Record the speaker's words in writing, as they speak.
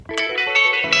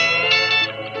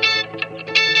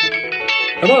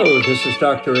Hello, this is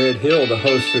Dr. Ed Hill, the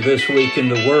host of This Week in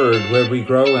the Word, where we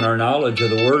grow in our knowledge of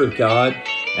the Word of God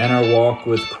and our walk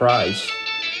with Christ.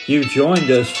 You've joined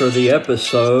us for the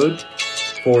episode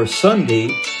for Sunday,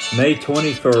 May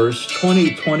 21st,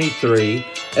 2023,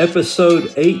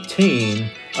 episode 18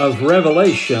 of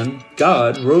Revelation,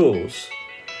 God Rules.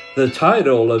 The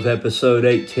title of episode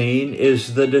 18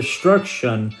 is The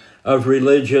Destruction of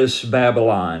Religious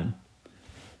Babylon.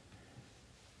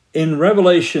 In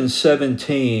Revelation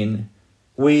 17,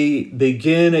 we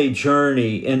begin a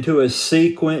journey into a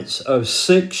sequence of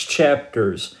 6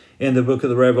 chapters in the book of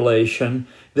the Revelation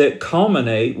that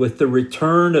culminate with the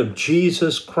return of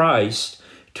Jesus Christ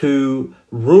to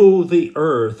rule the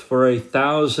earth for a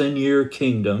 1,000-year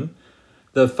kingdom,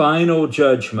 the final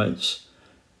judgments,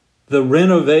 the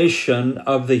renovation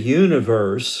of the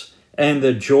universe, and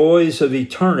the joys of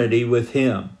eternity with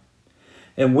Him.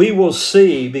 And we will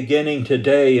see, beginning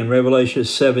today in Revelation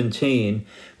 17,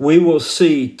 we will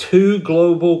see 2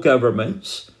 global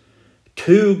governments,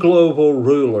 2 global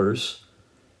rulers,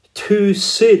 2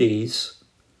 cities,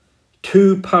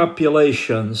 2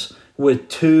 populations with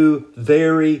 2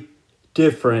 very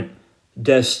different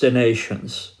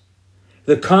destinations.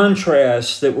 The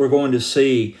contrast that we're going to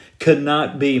see could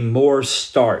not be more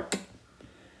stark.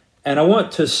 And I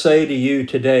want to say to you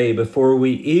today, before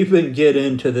we even get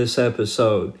into this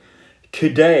episode,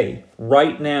 today,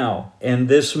 right now, in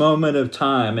this moment of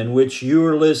time in which you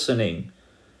are listening,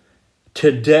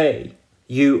 today,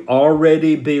 you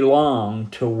already belong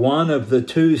to one of the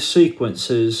 2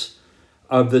 sequences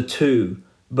of the 2,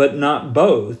 but not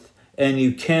both, and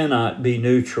you cannot be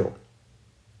neutral.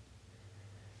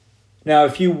 Now,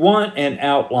 if you want an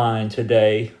outline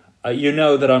today, you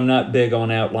know that I'm not big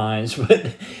on outlines,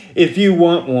 but if you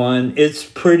want one, it's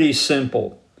pretty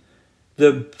simple.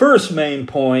 The first main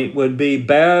point would be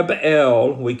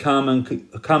Bab-el. We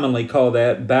commonly call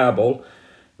that Babel.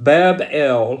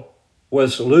 Bab-el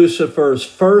was Lucifer's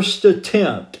first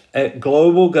attempt at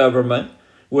global government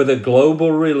with a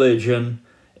global religion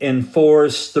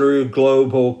enforced through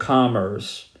global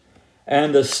commerce.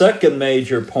 And the second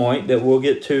major point that we'll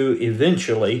get to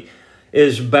eventually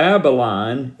is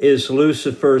Babylon is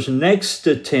Lucifer's next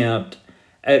attempt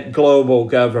at global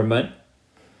government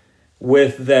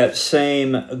with that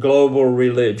same global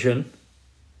religion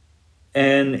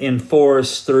and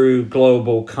enforced through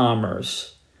global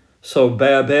commerce. So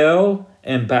Babel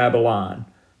and Babylon,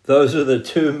 those are the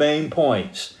 2 main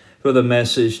points for the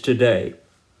message today.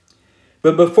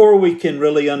 But before we can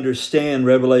really understand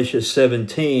Revelation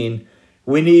 17,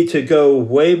 we need to go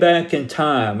way back in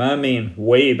time. I mean,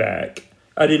 way back.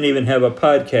 I didn't even have a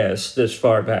podcast this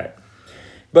far back.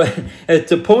 But at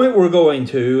the point we're going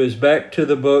to is back to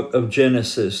the book of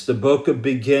Genesis, the book of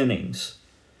beginnings.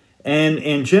 And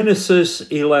in Genesis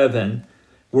 11,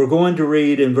 we're going to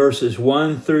read in verses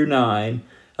 1 through 9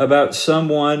 about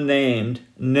someone named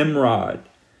Nimrod.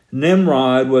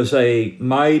 Nimrod was a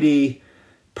mighty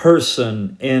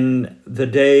person in the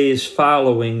days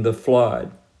following the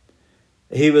flood.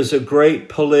 He was a great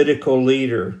political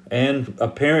leader and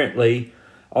apparently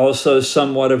also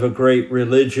somewhat of a great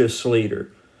religious leader.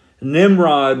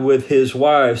 Nimrod, with his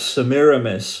wife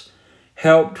Semiramis,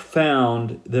 helped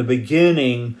found the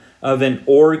beginning of an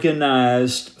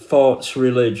organized false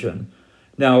religion.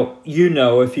 Now, you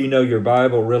know, if you know your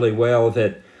Bible really well,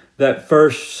 that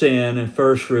first sin and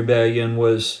first rebellion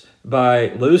was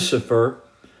by Lucifer,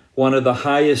 one of the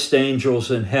highest angels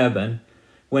in heaven,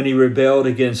 when he rebelled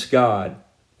against God.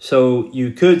 So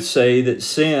you could say that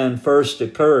sin first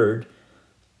occurred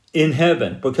in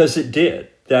heaven, because it did.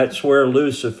 That's where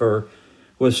Lucifer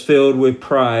was filled with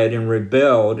pride and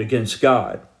rebelled against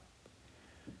God.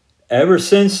 Ever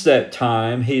since that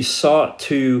time, he sought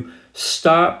to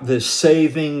stop the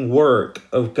saving work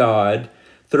of God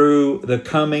through the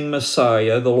coming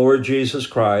Messiah, the Lord Jesus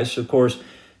Christ, of course,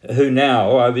 who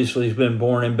now obviously has been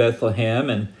born in Bethlehem,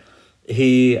 and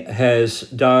he has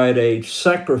died a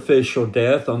sacrificial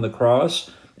death on the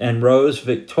cross and rose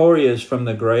victorious from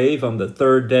the grave on the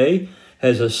 3rd day,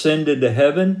 has ascended to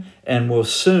heaven, and will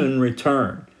soon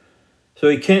return. So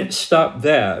he can't stop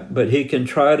that, but he can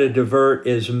try to divert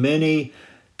as many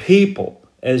people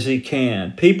as he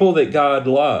can, people that God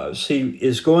loves. He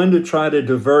is going to try to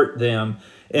divert them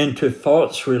into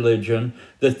false religion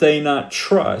that they not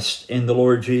trust in the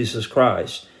Lord Jesus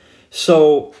Christ.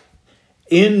 So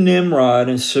in Nimrod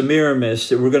and Semiramis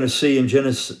that we're going to see in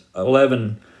Genesis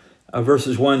 11,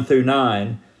 verses 1 through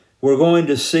 9, we're going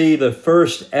to see the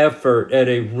first effort at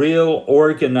a real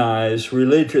organized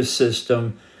religious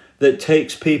system that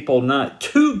takes people not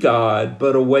to God,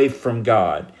 but away from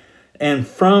God. And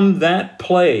from that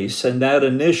place and that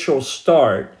initial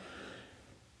start,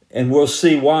 And we'll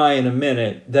see why in a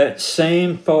minute. That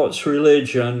same false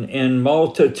religion in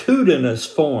multitudinous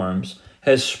forms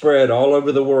has spread all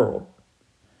over the world.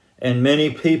 And many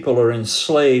people are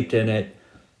enslaved in it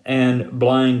and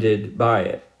blinded by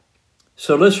it.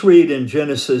 So let's read in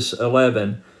Genesis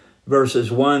 11,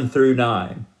 verses 1 through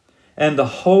 9. And the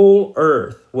whole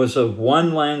earth was of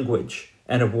one language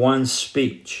and of one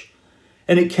speech.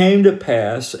 And it came to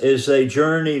pass, as they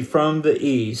journeyed from the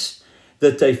east,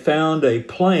 that they found a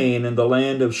plain in the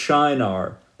land of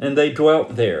Shinar, and they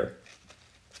dwelt there.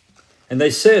 And they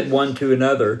said one to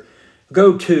another,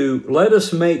 Go to, let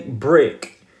us make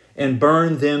brick, and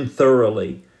burn them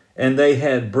thoroughly. And they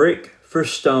had brick for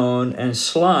stone, and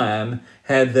slime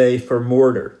had they for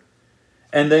mortar.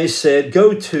 And they said,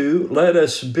 Go to, let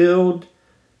us build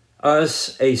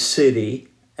us a city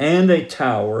and a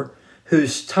tower,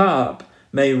 whose top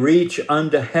may reach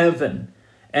unto heaven,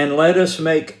 and let us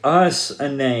make us a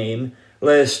name,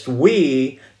 lest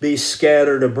we be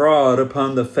scattered abroad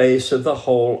upon the face of the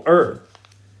whole earth.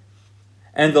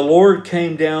 And the Lord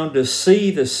came down to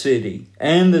see the city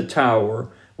and the tower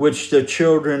which the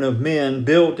children of men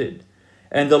builded.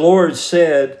 And the Lord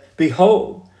said,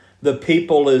 Behold, the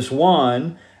people is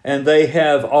one, and they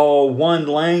have all one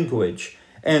language.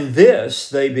 And this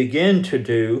they begin to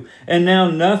do, and now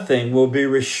nothing will be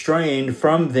restrained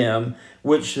from them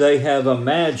which they have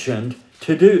imagined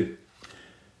to do.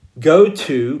 Go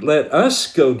to, let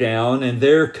us go down, and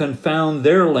there confound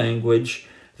their language,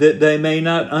 that they may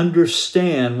not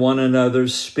understand one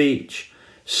another's speech.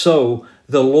 So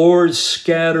the Lord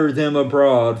scattered them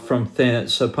abroad from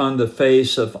thence upon the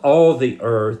face of all the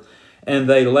earth, and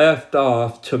they left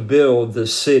off to build the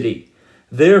city.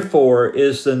 Therefore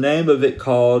is the name of it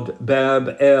called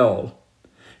Babel,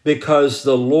 because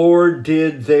the Lord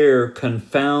did there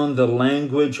confound the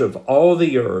language of all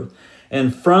the earth,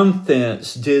 and from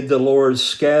thence did the Lord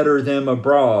scatter them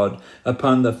abroad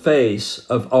upon the face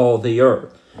of all the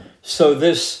earth. So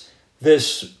this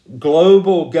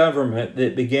global government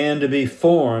that began to be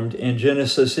formed in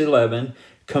Genesis 11,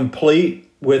 complete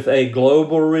with a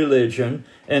global religion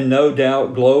and no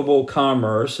doubt global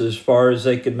commerce as far as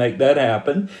they could make that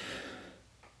happen,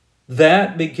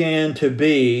 that began to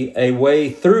be a way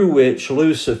through which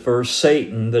Lucifer,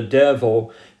 Satan, the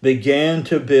devil, began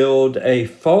to build a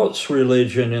false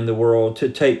religion in the world to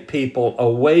take people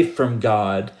away from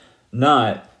God,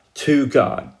 not to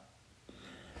God.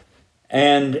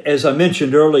 And as I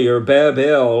mentioned earlier,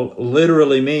 Babel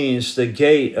literally means the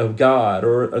gate of God,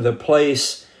 or the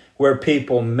place where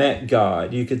people met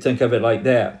God. You could think of it like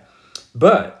that.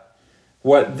 But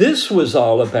what this was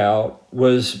all about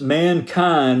was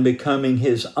mankind becoming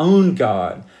his own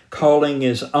God, calling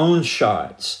his own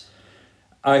shots.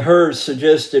 I heard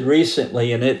suggested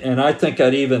recently in it, and I think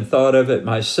I'd even thought of it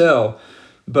myself,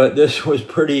 but this was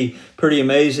pretty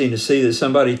amazing to see that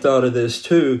somebody thought of this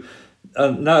too.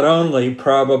 Not only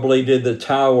probably did the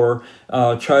tower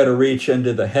try to reach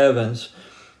into the heavens,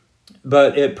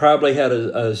 but it probably had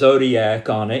a zodiac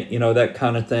on it, that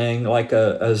kind of thing, like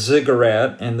a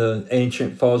ziggurat in the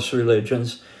ancient false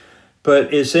religions.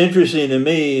 But it's interesting to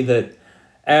me that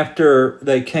after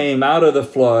they came out of the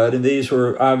flood, and these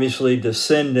were obviously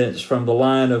descendants from the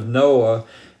line of Noah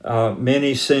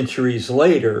many centuries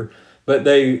later, but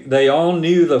they all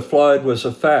knew the flood was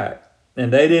a fact.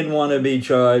 And they didn't want to be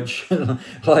judged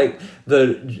like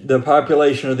the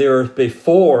population of the earth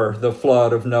before the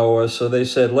flood of Noah. So they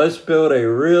said, let's build a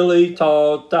really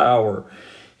tall tower.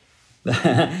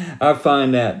 I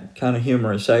find that kind of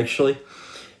humorous, actually.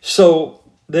 So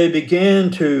they began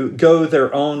to go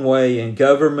their own way in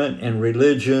government and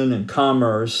religion and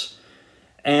commerce.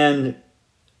 And,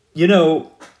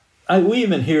 we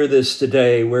even hear this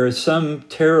today where some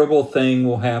terrible thing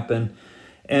will happen,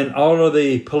 and all of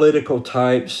the political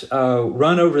types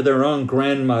run over their own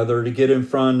grandmother to get in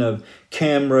front of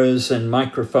cameras and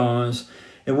microphones.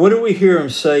 And what do we hear them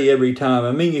say every time?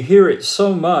 I mean, you hear it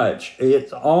so much,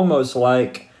 it's almost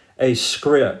like a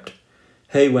script.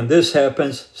 Hey, when this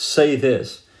happens, say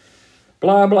this.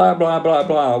 Blah, blah, blah, blah,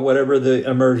 blah, whatever the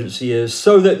emergency is,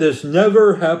 so that this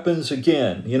never happens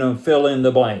again. Fill in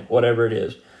the blank, whatever it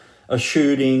is. A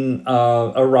shooting,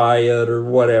 a riot, or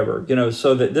whatever,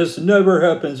 so that this never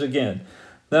happens again.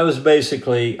 That was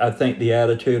basically, I think, the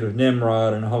attitude of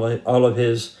Nimrod and all of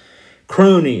his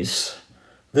cronies.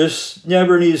 This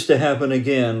never needs to happen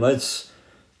again. Let's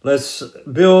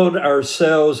build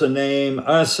ourselves a name,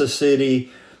 us a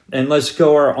city, and let's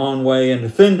go our own way and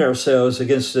defend ourselves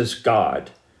against this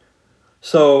God.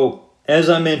 So, as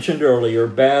I mentioned earlier,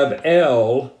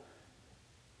 Babel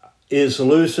is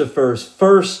Lucifer's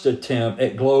first attempt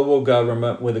at global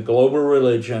government with a global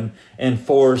religion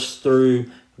enforced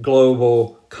through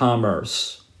global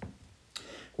commerce.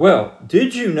 Well,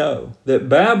 did you know that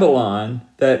Babylon,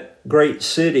 that great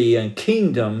city and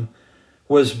kingdom,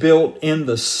 was built in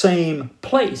the same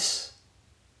place?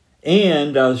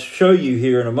 And I'll show you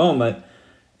here in a moment,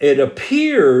 it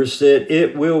appears that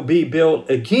it will be built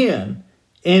again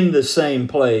in the same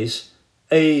place,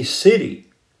 a city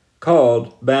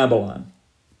called Babylon.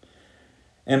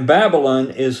 And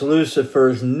Babylon is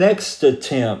Lucifer's next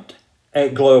attempt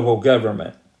at global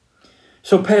government.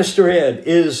 So, Pastor Ed,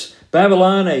 is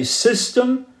Babylon a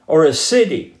system or a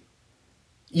city?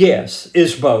 Yes,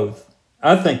 it's both.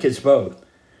 I think it's both.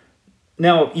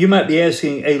 Now, you might be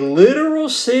asking, a literal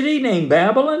city named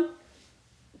Babylon?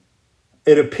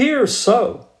 It appears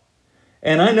so.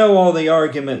 And I know all the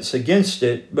arguments against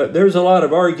it, but there's a lot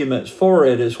of arguments for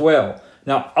it as well.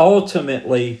 Now,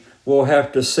 ultimately, we'll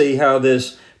have to see how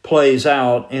this plays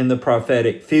out in the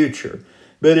prophetic future.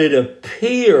 But it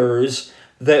appears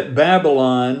that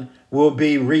Babylon will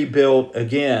be rebuilt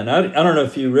again. I don't know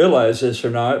if you realize this or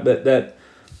not, but that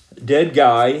dead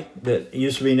guy that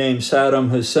used to be named Saddam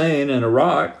Hussein in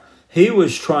Iraq, he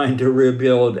was trying to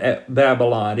rebuild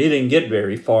Babylon. He didn't get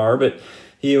very far, but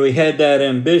he had that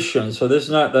ambition. So this is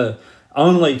not the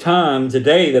only time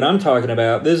today that I'm talking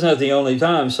about. This is not the only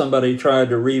time somebody tried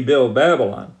to rebuild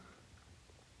Babylon.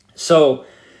 So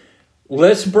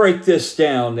let's break this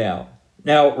down now.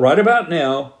 Now, right about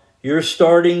now, you're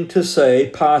starting to say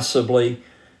possibly,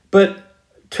 but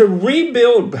to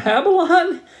rebuild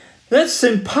Babylon? That's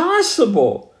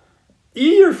impossible.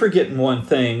 You're forgetting one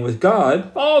thing. With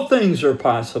God, all things are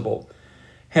possible.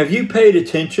 Have you paid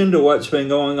attention to what's been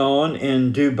going on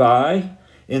in Dubai,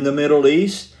 in the Middle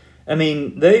East? I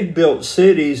mean, they've built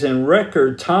cities in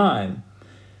record time.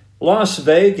 Las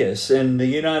Vegas in the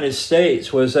United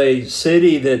States was a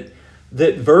city that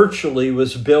virtually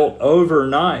was built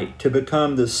overnight to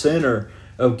become the center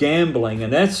of gambling.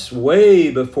 And that's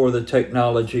way before the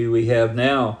technology we have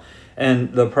now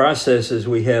and the processes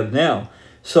we have now.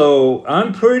 So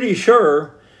I'm pretty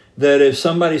sure that if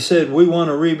somebody said, we want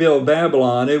to rebuild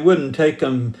Babylon, it wouldn't take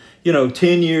them,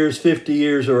 10 years, 50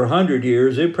 years, or 100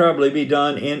 years. It'd probably be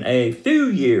done in a few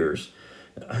years.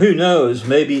 Who knows,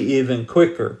 maybe even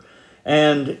quicker.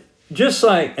 And just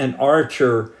like an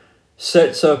archer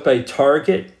sets up a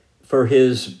target for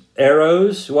his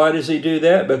arrows, why does he do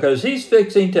that? Because he's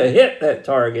fixing to hit that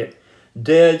target.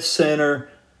 Dead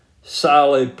center,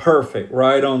 solid, perfect,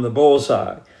 right on the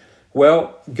bullseye.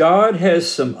 Well, God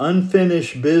has some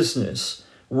unfinished business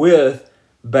with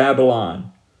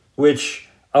Babylon, which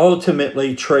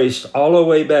ultimately traced all the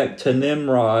way back to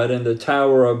Nimrod and the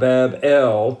Tower of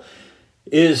Babel,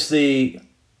 is the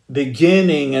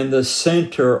beginning and the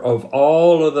center of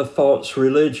all of the false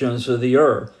religions of the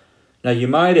earth. Now you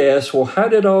might ask, well, how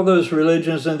did all those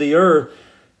religions in the earth,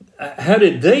 how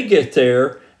did they get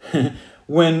there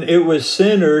when it was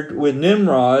centered with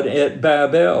Nimrod at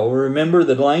Babel? Remember,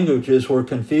 the languages were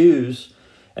confused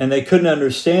and they couldn't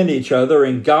understand each other,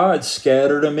 and God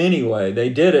scattered them anyway. They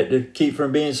did it to keep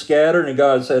from being scattered, and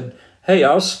God said, hey,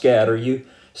 I'll scatter you.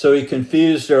 So he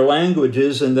confused their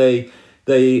languages, and they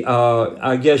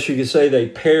I guess you could say they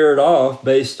paired off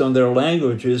based on their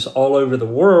languages all over the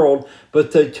world,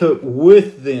 but they took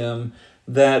with them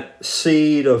that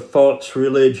seed of false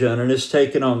religion, and it's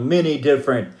taken on many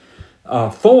different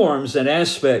forms and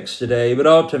aspects today, but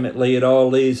ultimately it all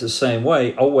leads the same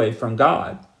way, away from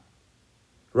God,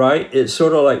 right? It's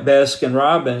sort of like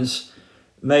Baskin-Robbins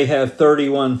may have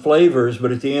 31 flavors,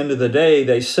 but at the end of the day,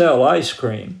 they sell ice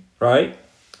cream, right?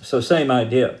 So same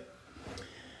idea.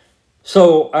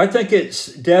 So I think it's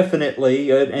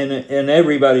definitely, and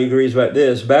everybody agrees about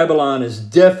this, Babylon is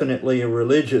definitely a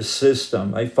religious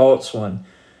system, a false one,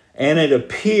 and it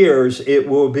appears it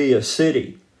will be a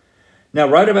city. Now,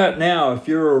 right about now, if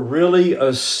you're a really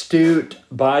astute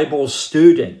Bible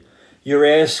student, you're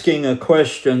asking a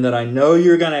question that I know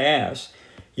you're going to ask.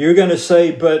 You're going to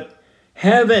say, but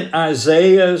haven't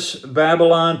Isaiah's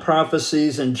Babylon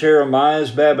prophecies and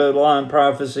Jeremiah's Babylon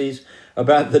prophecies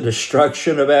about the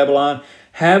destruction of Babylon,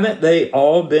 haven't they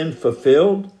all been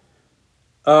fulfilled?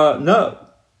 No,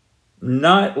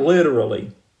 not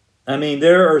literally. I mean,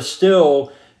 there are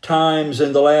still times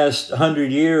in the last 100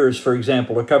 years, for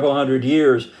example, a couple hundred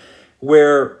years,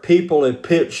 where people have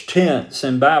pitched tents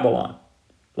in Babylon,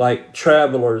 like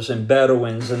travelers and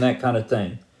Bedouins and that kind of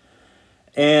thing.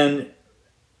 And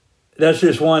that's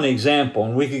just one example,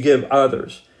 and we could give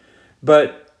others.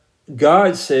 But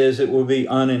God says it will be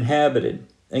uninhabited.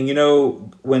 And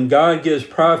when God gives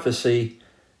prophecy,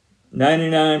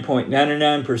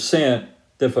 99.99%,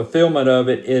 the fulfillment of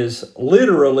it is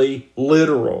literally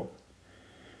literal.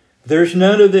 There's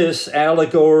none of this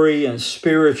allegory and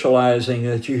spiritualizing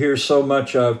that you hear so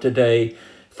much of today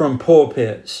from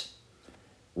pulpits.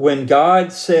 When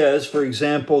God says, for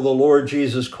example, the Lord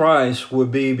Jesus Christ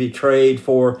would be betrayed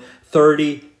for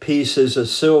 30 pieces of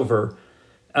silver,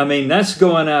 I mean, that's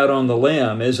going out on the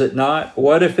limb, is it not?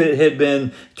 What if it had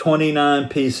been 29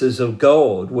 pieces of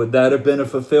gold? Would that have been a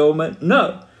fulfillment?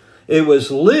 No. It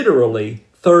was literally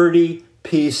 30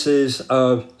 pieces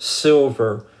of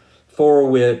silver for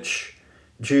which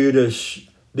Judas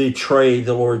betrayed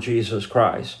the Lord Jesus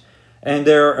Christ. And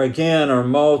there again are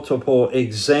multiple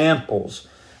examples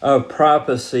of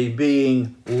prophecy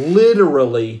being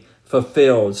literally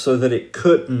fulfilled so that it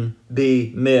couldn't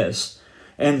be missed.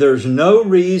 And there's no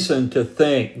reason to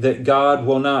think that God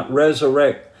will not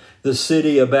resurrect the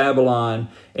city of Babylon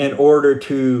in order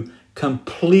to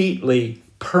completely,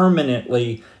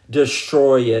 permanently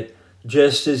destroy it,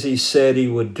 just as he said he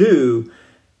would do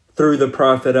through the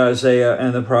prophet Isaiah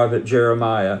and the prophet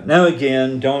Jeremiah. Now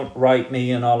again, don't write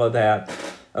me and all of that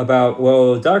about,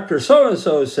 well, Dr.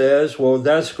 So-and-so says, well,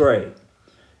 that's great.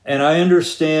 And I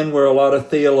understand where a lot of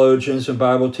theologians and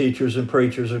Bible teachers and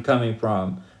preachers are coming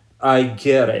from. I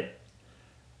get it.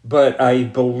 But I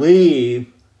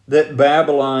believe that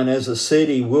Babylon as a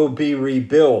city will be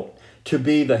rebuilt to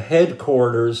be the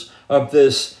headquarters of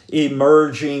this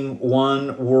emerging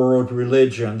one world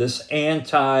religion, this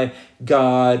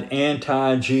anti-God,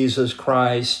 anti-Jesus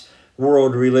Christ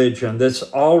world religion that's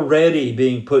already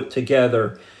being put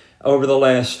together over the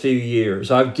last few years.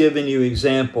 I've given you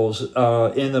examples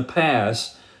in the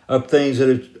past of things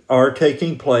that are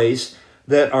taking place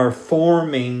that are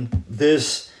forming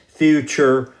this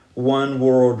future one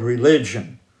world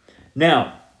religion.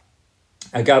 Now,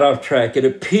 I got off track. It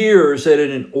appears that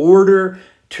in order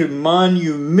to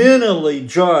monumentally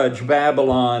judge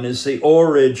Babylon as the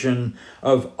origin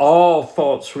of all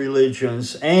false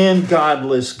religions and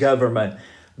godless government,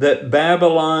 that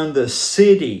Babylon, the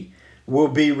city, will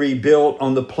be rebuilt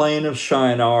on the plain of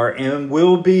Shinar and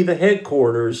will be the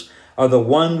headquarters of the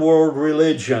one world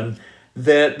religion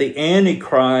that the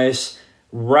Antichrist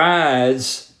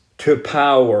rides to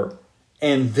power.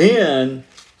 And then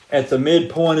at the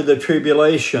midpoint of the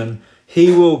tribulation,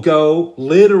 he will go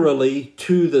literally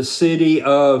to the city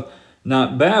of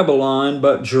not Babylon,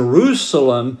 but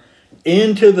Jerusalem,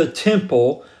 into the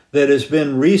temple that has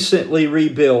been recently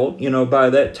rebuilt, by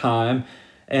that time.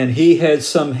 And he had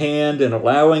some hand in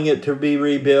allowing it to be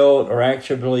rebuilt, or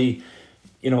actually,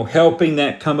 helping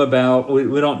that come about.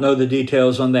 We don't know the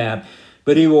details on that.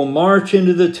 But he will march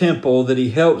into the temple that he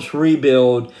helps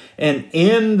rebuild, and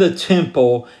in the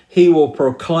temple he will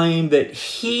proclaim that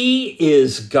he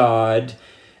is God,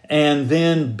 and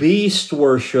then beast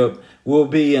worship will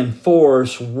be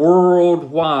enforced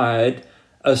worldwide,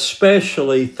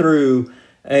 especially through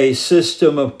a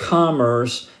system of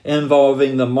commerce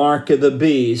involving the mark of the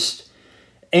beast.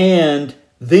 And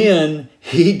then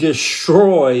he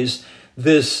destroys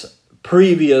this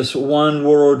previous one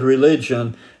world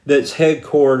religion that's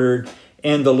headquartered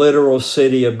in the literal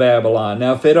city of Babylon.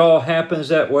 Now, if it all happens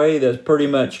that way, that's pretty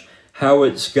much how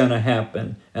it's going to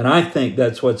happen. And I think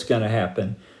that's what's going to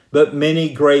happen. But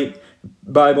many great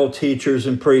Bible teachers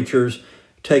and preachers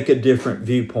take a different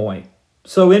viewpoint.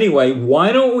 So anyway,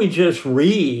 why don't we just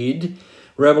read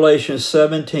Revelation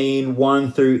 17,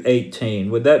 1 through 18?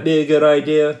 Would that be a good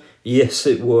idea? Yes,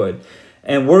 it would.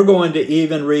 And we're going to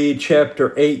even read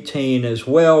chapter 18 as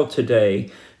well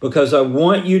today, because I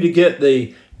want you to get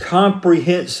the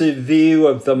comprehensive view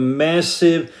of the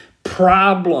massive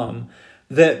problem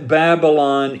that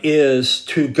Babylon is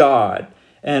to God,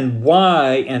 and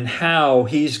why and how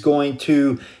he's going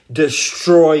to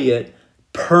destroy it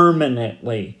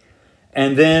permanently.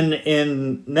 And then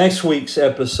in next week's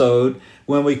episode,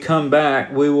 when we come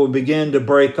back, we will begin to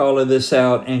break all of this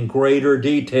out in greater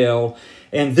detail.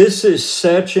 And this is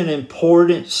such an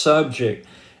important subject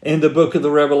in the book of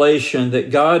the Revelation that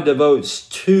God devotes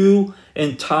 2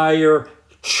 entire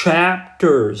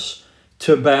chapters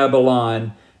to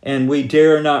Babylon, and we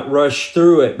dare not rush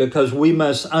through it because we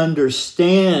must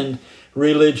understand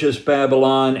religious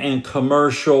Babylon and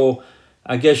commercial,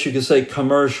 I guess you could say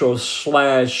commercial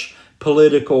 /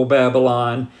 political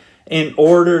Babylon, in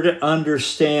order to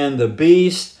understand the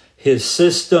beast, his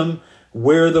system,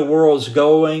 where the world's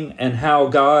going, and how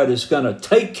God is going to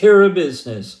take care of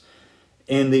business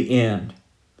in the end.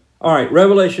 All right,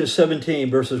 Revelation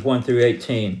 17, verses 1 through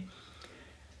 18.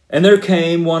 And there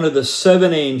came one of the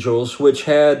 7 angels which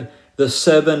had the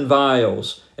 7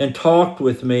 vials, and talked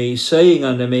with me, saying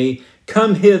unto me,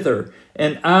 Come hither,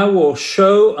 and I will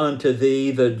show unto thee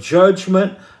the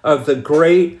judgment of the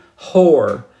great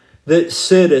whore that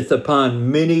sitteth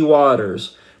upon many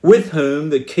waters, with whom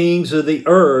the kings of the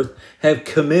earth have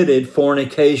committed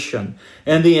fornication,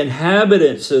 and the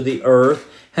inhabitants of the earth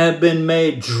have been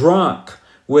made drunk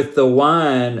with the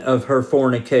wine of her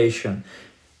fornication.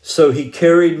 So he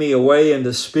carried me away in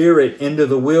the spirit into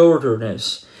the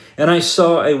wilderness, and I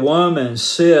saw a woman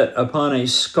sit upon a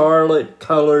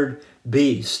scarlet-colored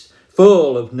beast,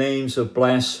 full of names of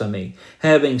blasphemy,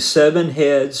 having 7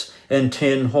 heads and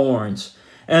 10 horns.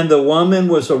 And the woman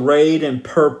was arrayed in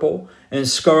purple and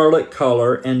scarlet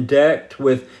color, and decked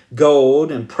with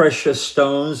gold and precious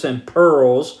stones and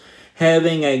pearls,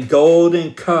 having a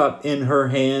golden cup in her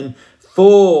hand,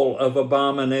 full of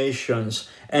abominations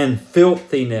and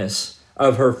filthiness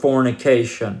of her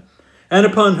fornication. And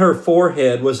upon her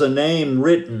forehead was a name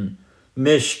written,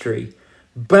 Mystery,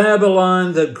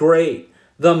 Babylon the Great,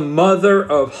 the mother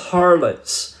of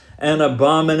harlots and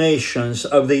abominations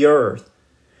of the earth.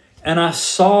 And I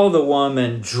saw the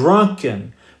woman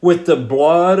drunken with the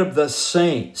blood of the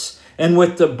saints and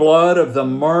with the blood of the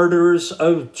martyrs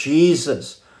of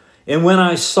Jesus. And when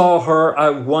I saw her, I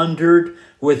wondered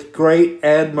with great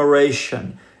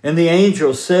admiration. And the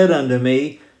angel said unto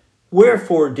me,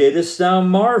 Wherefore didst thou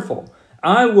marvel?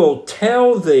 I will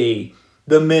tell thee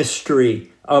the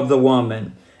mystery of the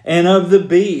woman, and of the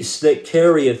beast that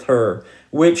carrieth her,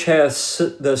 which hath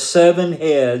the 7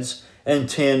 heads and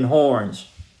 10 horns.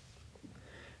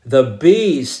 The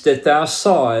beast that thou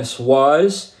sawest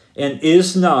was, and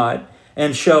is not,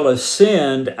 and shall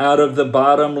ascend out of the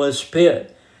bottomless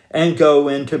pit, and go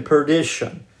into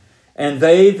perdition. And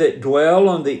they that dwell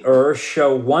on the earth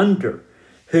shall wonder,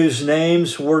 whose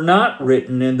names were not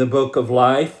written in the book of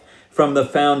life from the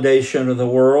foundation of the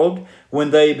world,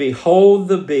 when they behold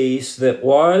the beast that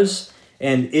was,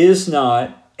 and is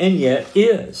not, and yet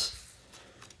is.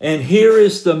 And here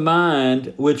is the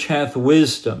mind which hath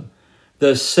wisdom.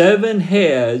 The 7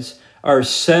 heads are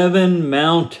 7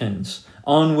 mountains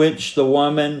on which the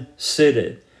woman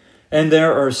sitteth. And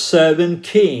there are 7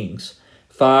 kings.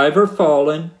 5 are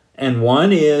fallen, and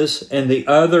 1 is, and the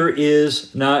other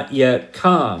is not yet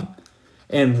come.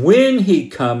 And when he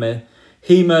cometh,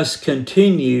 he must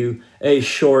continue a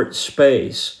short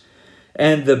space.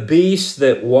 And the beast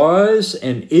that was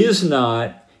and is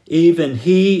not, even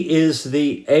he is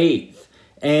the 8th,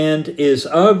 and is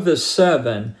of the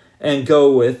 7, and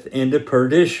goeth into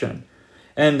perdition.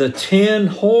 And the 10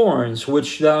 horns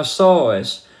which thou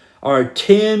sawest are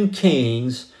 10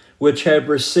 kings, which have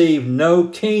received no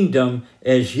kingdom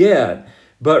as yet,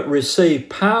 but receive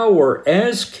power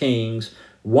as kings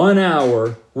 1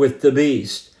 hour with the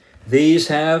beast. These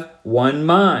have one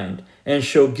mind, and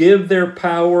shall give their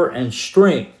power and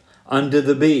strength unto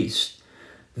the beast.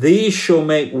 These shall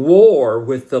make war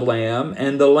with the Lamb,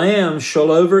 and the Lamb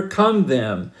shall overcome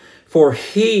them, for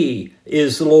he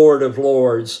is Lord of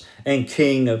lords and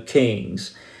King of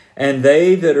kings. And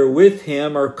they that are with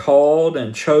him are called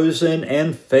and chosen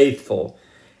and faithful.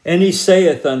 And he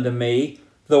saith unto me,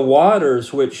 The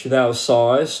waters which thou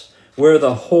sawest, where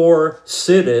the whore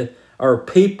sitteth, are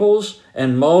peoples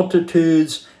and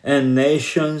multitudes and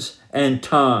nations and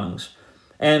tongues.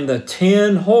 And the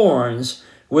 10 horns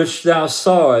which thou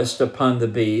sawest upon the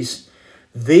beast,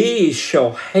 these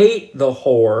shall hate the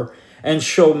whore, and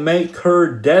shall make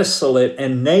her desolate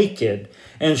and naked,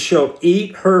 and shall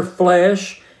eat her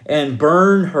flesh, and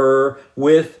burn her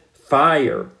with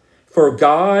fire. For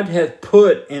God hath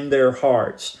put in their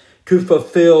hearts to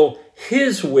fulfill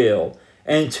his will,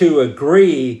 and to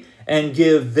agree and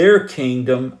give their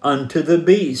kingdom unto the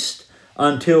beast,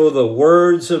 until the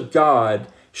words of God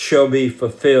shall be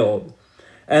fulfilled.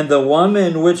 And the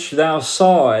woman which thou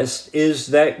sawest is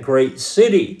that great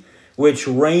city, which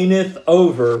reigneth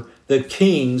over the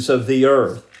kings of the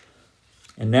earth.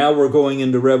 And now we're going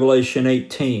into Revelation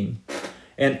 18.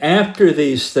 And after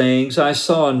these things I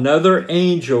saw another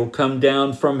angel come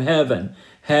down from heaven,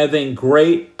 having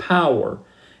great power,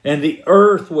 and the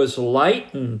earth was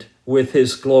lightened with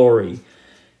his glory.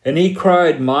 And he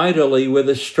cried mightily with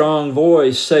a strong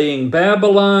voice, saying,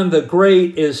 Babylon the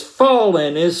Great is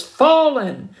fallen,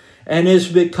 and is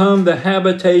become the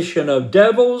habitation of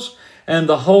devils, and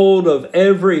the hold of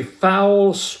every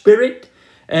foul spirit,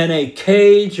 and a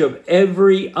cage of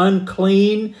every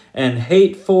unclean and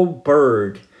hateful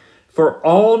bird. For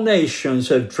all nations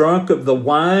have drunk of the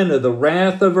wine of the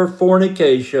wrath of her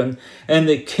fornication, and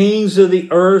the kings of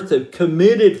the earth have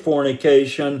committed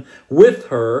fornication with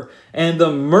her, and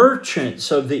the merchants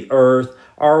of the earth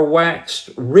are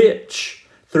waxed rich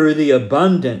through the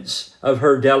abundance of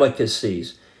her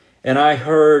delicacies. And I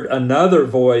heard another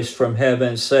voice from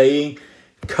heaven saying,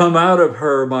 Come out of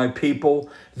her, my people,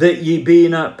 that ye be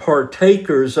not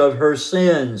partakers of her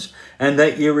sins, and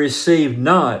that ye receive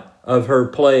not of her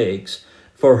plagues.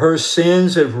 For her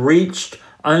sins have reached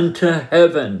unto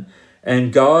heaven,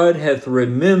 and God hath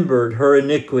remembered her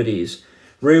iniquities.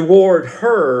 Reward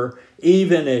her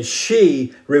even as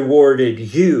she rewarded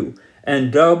you,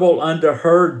 and double unto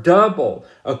her double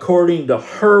according to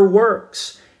her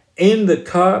works. In the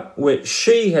cup which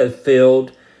she hath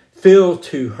filled, fill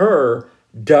to her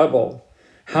double.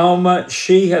 How much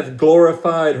she hath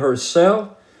glorified herself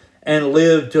and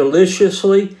lived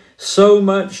deliciously, so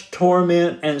much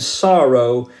torment and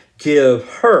sorrow give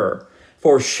her.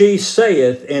 For she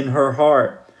saith in her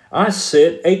heart, I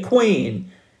sit a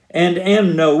queen, and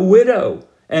am no widow,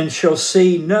 and shall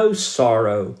see no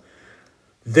sorrow.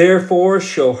 Therefore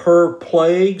shall her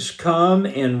plagues come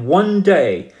in one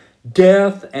day,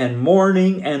 death and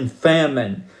mourning and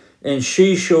famine, and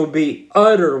she shall be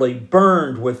utterly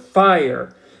burned with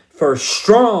fire. For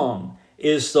strong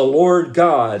is the Lord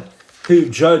God who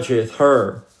judgeth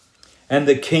her. And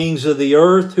the kings of the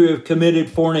earth who have committed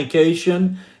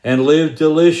fornication and lived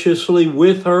deliciously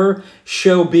with her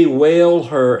shall bewail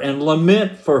her and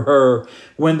lament for her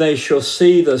when they shall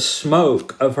see the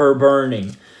smoke of her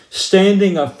burning,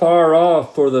 standing afar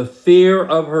off for the fear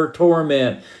of her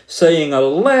torment, saying,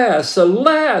 Alas,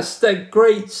 alas, that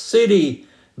great city,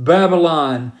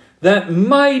 Babylon, that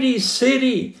mighty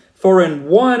city, for in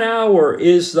 1 hour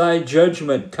is thy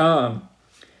judgment come.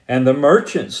 And the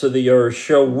merchants of the earth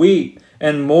shall weep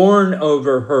and mourn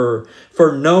over her,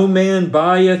 for no man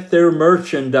buyeth their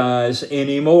merchandise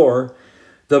any more.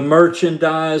 The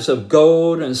merchandise of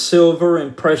gold and silver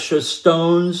and precious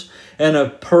stones, and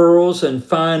of pearls and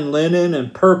fine linen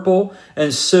and purple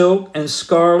and silk and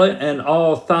scarlet and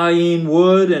all thyine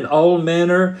wood and all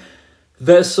manner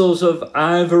vessels of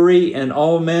ivory and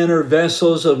all manner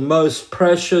vessels of most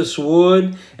precious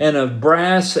wood and of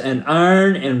brass and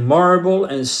iron and marble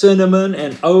and cinnamon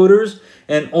and odors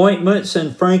and ointments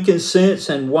and frankincense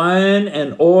and wine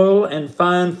and oil and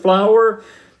fine flour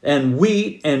and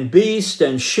wheat and beast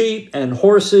and sheep and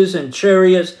horses and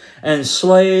chariots and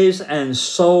sleighs and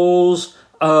souls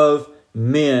of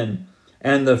men.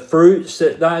 And the fruits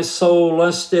that thy soul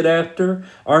lusted after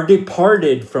are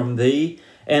departed from thee,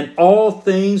 and all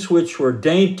things which were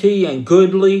dainty and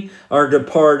goodly are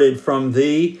departed from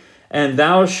thee, and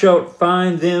thou shalt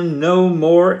find them no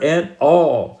more at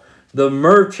all. The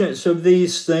merchants of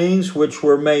these things which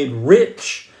were made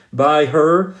rich by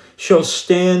her shall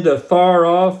stand afar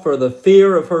off for the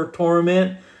fear of her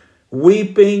torment,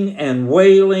 weeping and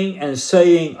wailing and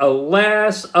saying,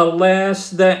 Alas, alas,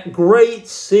 that great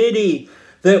city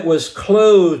that was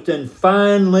clothed in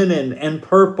fine linen and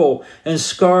purple and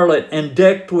scarlet and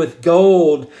decked with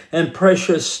gold and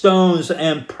precious stones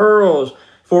and pearls.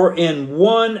 For in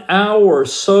 1 hour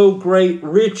so great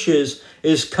riches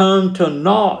is come to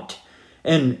naught.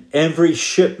 And every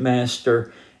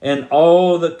shipmaster and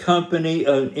all the company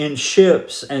in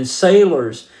ships and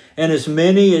sailors and as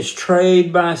many as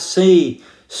trade by sea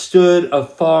stood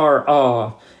afar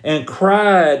off and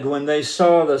cried when they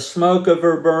saw the smoke of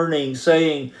her burning,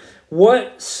 saying,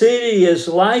 What city is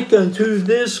like unto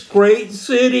this great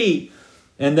city?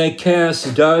 And they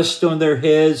cast dust on their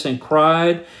heads and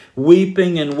cried,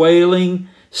 weeping and wailing,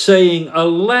 saying,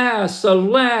 Alas,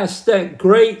 alas, that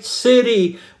great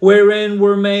city wherein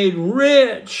were made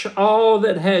rich all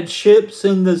that had ships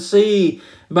in the sea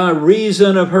by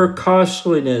reason of her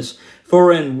costliness.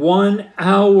 For in 1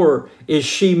 hour is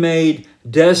she made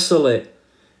desolate.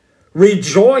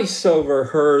 Rejoice over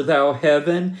her, thou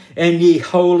heaven, and ye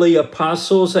holy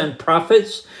apostles and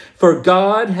prophets, for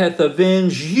God hath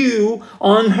avenged you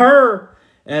on her.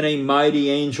 And a mighty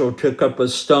angel took up a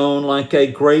stone like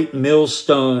a great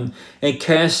millstone, and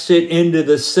cast it into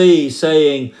the sea,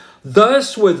 saying,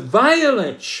 Thus with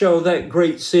violence shall that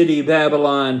great city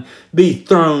Babylon be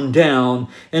thrown down,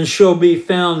 and shall be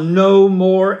found no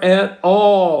more at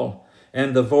all.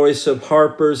 And the voice of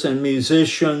harpers and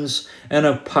musicians, and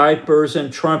of pipers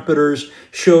and trumpeters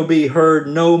shall be heard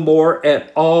no more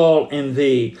at all in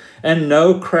thee. And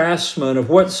no craftsman of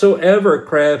whatsoever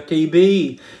craft he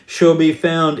be shall be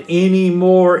found any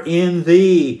more in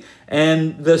thee.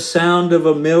 And the sound of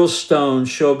a millstone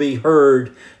shall be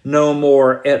heard no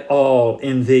more at all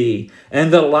in thee.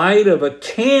 And the light of a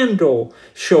candle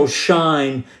shall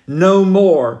shine no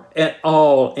more at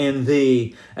all in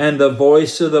thee. And the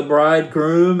voice of the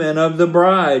bridegroom and of the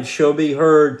bride shall be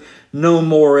heard no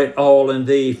more at all in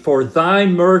thee. For thy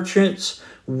merchants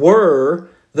were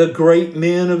the great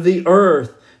men of the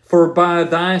earth, for by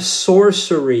thy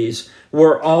sorceries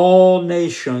were all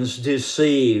nations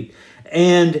deceived.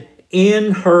 And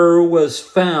in her was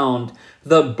found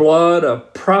the blood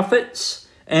of prophets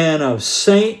and of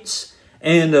saints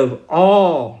and of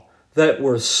all that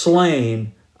were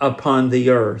slain upon the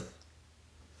earth.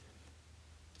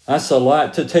 That's a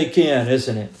lot to take in,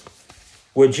 isn't it?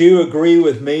 Would you agree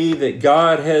with me that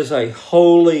God has a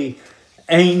holy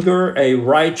anger, a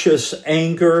righteous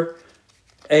anger,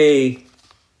 a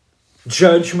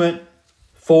judgment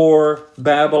for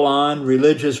Babylon,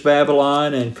 religious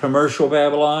Babylon and commercial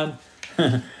Babylon?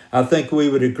 I think we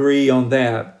would agree on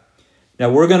that. Now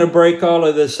we're going to break all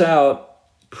of this out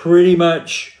pretty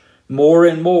much more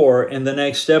and more in the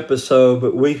next episode,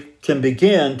 but we can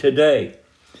begin today.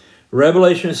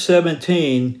 Revelation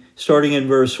 17, starting in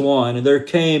verse 1, and there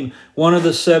came one of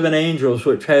the seven angels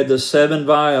which had the seven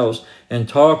vials, and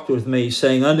talked with me,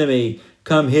 saying unto me,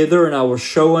 Come hither, and I will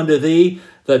show unto thee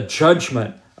the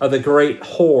judgment of the great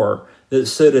whore that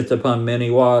sitteth upon many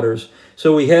waters.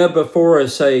 So we have before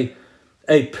us a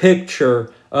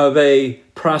picture of a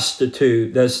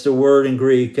prostitute. That's the word in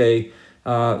Greek,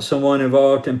 someone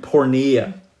involved in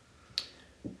porneia.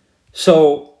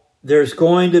 So there's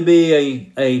going to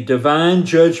be a divine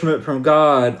judgment from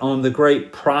God on the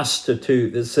great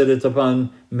prostitute that sitteth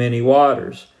upon many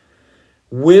waters,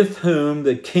 with whom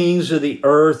the kings of the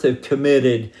earth have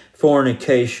committed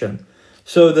fornication.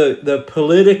 So the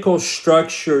political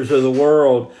structures of the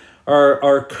world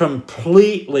are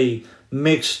completely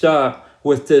mixed up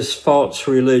with this false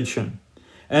religion.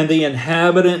 And the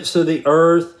inhabitants of the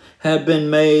earth have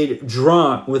been made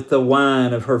drunk with the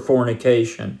wine of her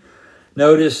fornication.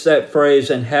 Notice that phrase,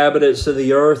 inhabitants of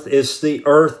the earth. It's the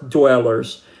earth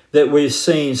dwellers that we've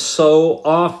seen so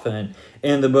often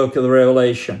in the book of the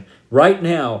Revelation. Right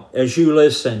now, as you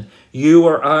listen, you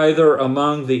are either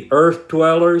among the earth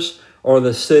dwellers or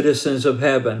the citizens of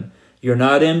heaven. You're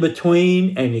not in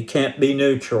between, and you can't be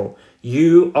neutral.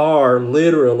 You are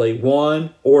literally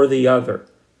one or the other.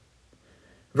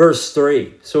 Verse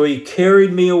 3, So he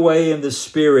carried me away in the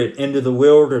spirit into the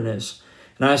wilderness,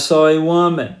 and I saw a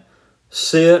woman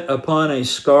sit upon a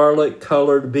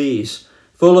scarlet-colored beast,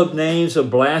 full of names of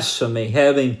blasphemy,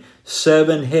 having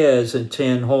 7 heads and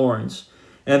 10 horns.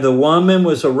 And the woman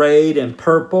was arrayed in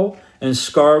purple and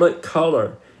scarlet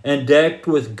color, and decked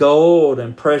with gold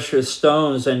and precious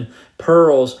stones and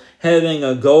pearls, having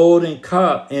a golden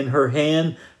cup in her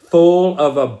hand, full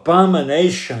of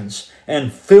abominations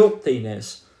and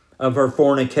filthiness of her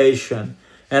fornication.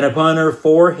 And upon her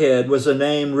forehead was a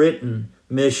name written,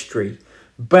 Mystery,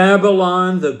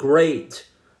 Babylon the Great,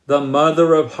 the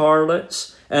mother of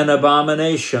harlots and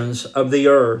abominations of the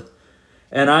earth.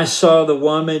 And I saw the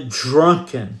woman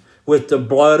drunken with the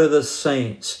blood of the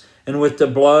saints and with the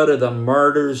blood of the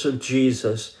martyrs of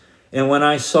Jesus. And when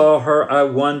I saw her, I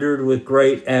wondered with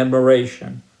great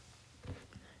admiration.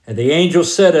 And the angel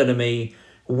said unto me,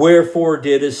 Wherefore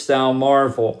didst thou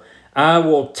marvel? I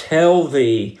will tell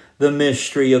thee the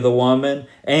mystery of the woman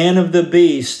and of the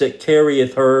beast that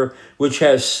carrieth her, which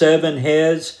has 7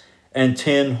 heads and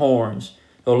 10 horns.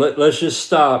 So let's just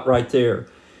stop right there.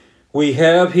 We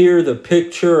have here the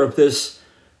picture of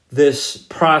this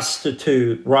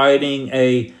prostitute riding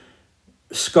a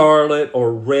scarlet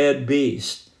or red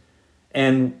beast.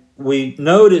 And we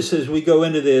notice as we go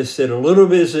into this that a little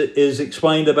bit is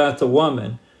explained about the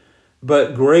woman,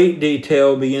 but great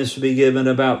detail begins to be given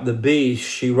about the beast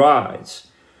she rides.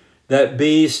 That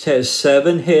beast has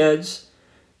 7 heads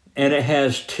and it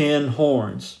has 10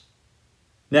 horns.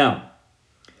 Now,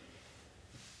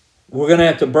 we're going to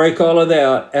have to break all of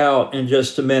that out in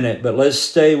just a minute, but let's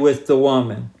stay with the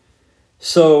woman.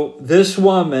 So this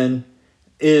woman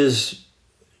is,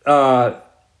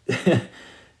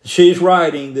 she's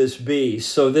riding this beast.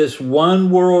 So this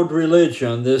one world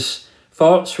religion, this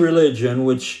false religion,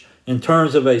 which in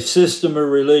terms of a system of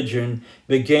religion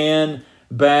began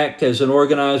back as an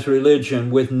organized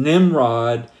religion with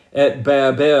Nimrod at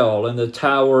Babel in the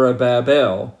Tower of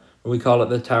Babel. We call it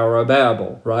the Tower of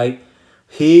Babel, right?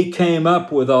 He came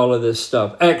up with all of this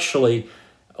stuff. Actually,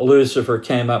 Lucifer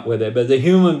came up with it, but the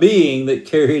human being that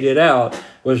carried it out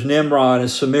was Nimrod and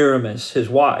Semiramis, his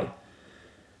wife.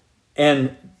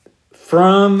 And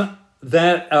from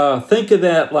that, think of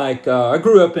that like, I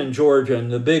grew up in Georgia,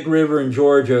 and the big river in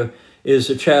Georgia is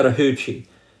the Chattahoochee.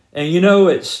 And you know,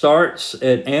 it starts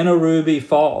at Anaruby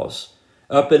Falls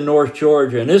up in North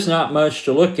Georgia. And it's not much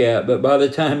to look at, but by the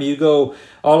time you go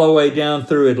all the way down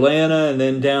through Atlanta and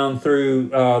then down through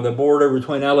the border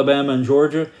between Alabama and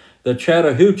Georgia, the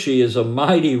Chattahoochee is a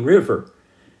mighty river.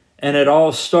 And it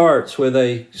all starts with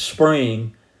a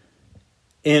spring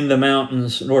in the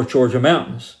mountains, North Georgia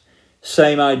mountains.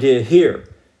 Same idea here.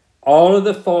 All of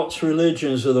the false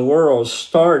religions of the world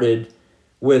started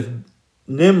with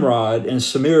Nimrod and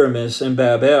Semiramis and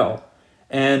Babel.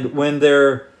 And when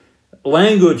their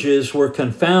languages were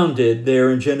confounded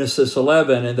there in Genesis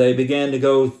 11, and they began to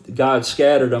go, God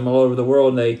scattered them all over the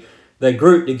world, and they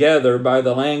grouped together by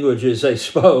the languages they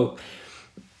spoke.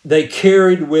 They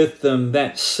carried with them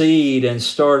that seed and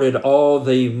started all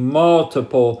the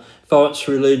multiple false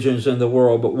religions in the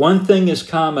world. But one thing is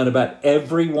common about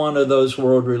every one of those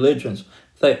world religions: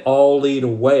 they all lead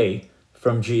away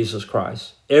from Jesus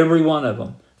Christ. Every one of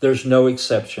them. There's no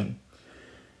exception.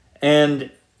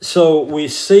 And so we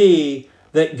see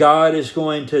that God is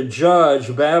going to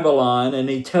judge Babylon, and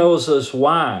he tells us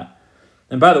why.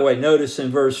 And by the way, notice in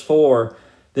verse 4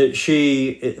 that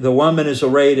the woman is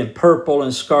arrayed in purple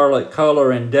and scarlet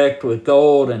color and decked with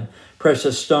gold and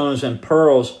precious stones and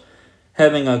pearls,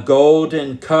 having a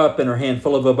golden cup in her hand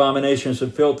full of abominations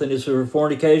and filthiness of her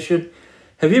fornication.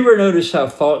 Have you ever noticed how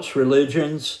false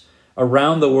religions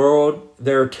around the world,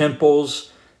 their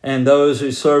temples, and those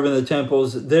who serve in the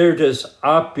temples, they're just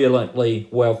opulently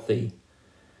wealthy?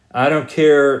 I don't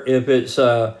care if it's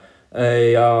a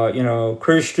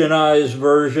Christianized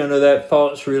version of that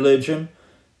false religion,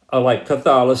 like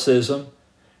Catholicism.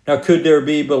 Now, could there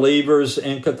be believers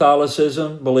in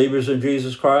Catholicism, believers in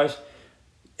Jesus Christ?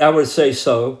 I would say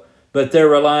so, but they're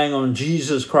relying on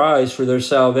Jesus Christ for their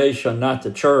salvation, not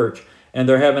the church, and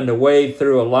they're having to wade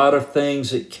through a lot of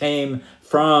things that came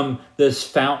from this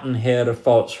fountainhead of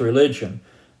false religion.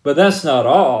 But that's not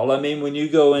all. I mean, when you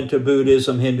go into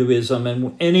Buddhism, Hinduism,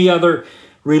 and any other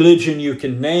religion you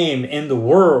can name in the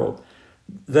world,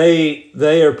 they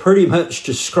are pretty much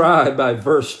described by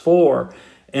verse 4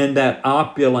 in that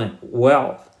opulent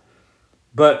wealth.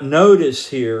 But notice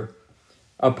here,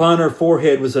 upon her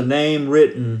forehead was a name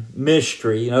written,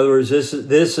 mystery. In other words,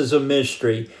 this is a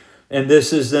mystery, and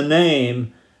this is the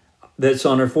name that's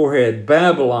on her forehead: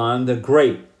 Babylon the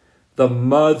Great, the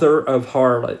mother of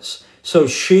harlots. So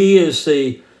she is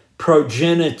the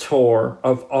progenitor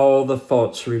of all the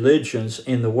false religions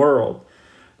in the world,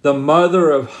 the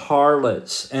mother of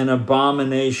harlots and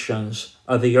abominations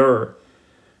of the earth.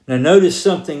 Now notice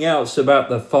something else about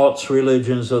the false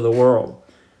religions of the world.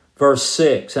 Verse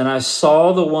 6, and I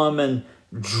saw the woman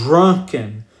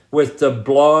drunken with the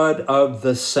blood of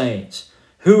the saints.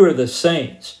 Who are the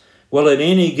saints? Well, at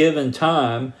any given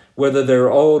time, whether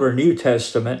they're Old or New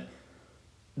Testament,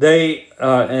 they,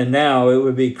 and now it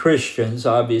would be Christians,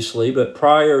 obviously, but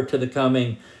prior to the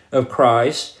coming of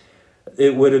Christ,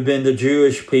 it would have been the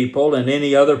Jewish people and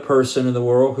any other person in the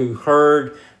world who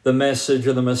heard the message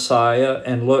of the Messiah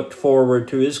and looked forward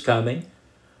to his coming.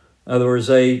 In other words,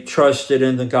 they trusted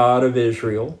in the God of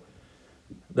Israel.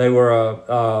 They were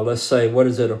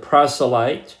a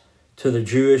proselyte to the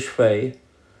Jewish faith.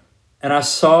 And I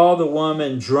saw the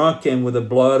woman drunken with the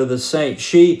blood of the saints.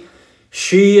 She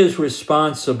is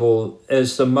responsible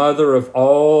as the mother of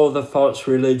all the false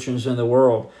religions in the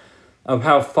world, of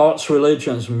how false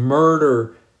religions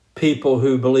murder people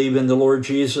who believe in the Lord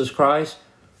Jesus Christ.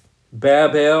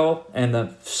 Babel and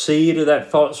the seed of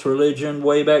that false religion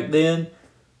way back then,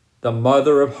 the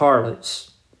mother of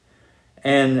harlots.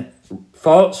 And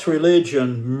false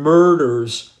religion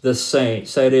murders the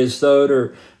saints, that is,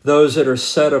 those that are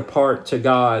set apart to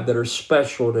God, that are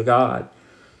special to God.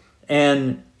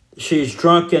 And she's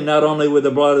drunken not only with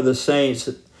the blood of the saints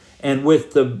and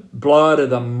with the blood of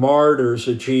the martyrs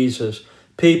of Jesus,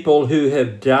 people who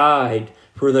have died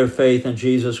for their faith in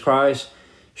Jesus Christ.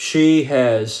 She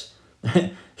is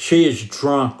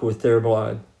drunk with their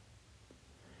blood.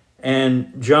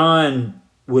 And John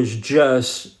was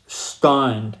just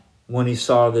stunned when he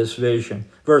saw this vision.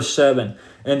 Verse 7,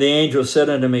 and the angel said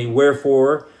unto me,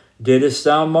 wherefore didst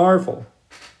thou marvel?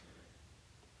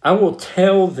 I will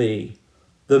tell thee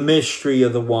the mystery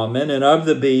of the woman and of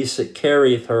the beast that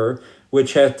carrieth her,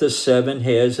 which hath the 7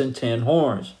 heads and 10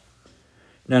 horns.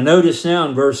 Now notice now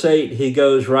in verse 8, he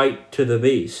goes right to the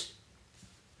beast.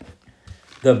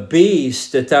 The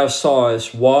beast that thou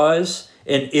sawest was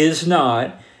and is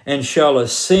not, and shall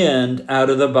ascend out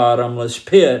of the bottomless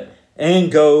pit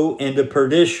and go into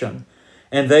perdition.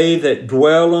 And they that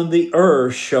dwell on the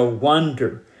earth shall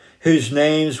wonder, whose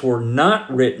names were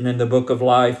not written in the book of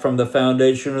life from the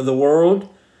foundation of the world,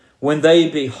 when they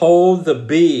behold the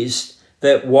beast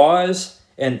that was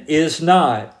and is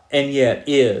not and yet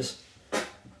is.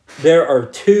 There are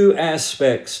 2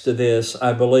 aspects to this,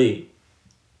 I believe.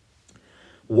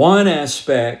 One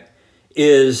aspect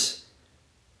is,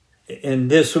 and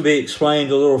this will be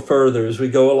explained a little further as we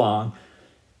go along.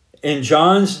 In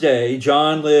John's day,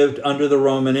 John lived under the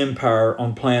Roman Empire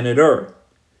on planet Earth.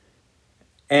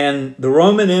 And the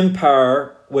Roman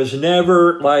Empire was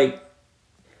never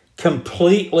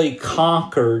completely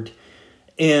conquered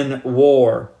in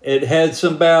war. It had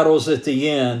some battles at the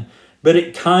end, but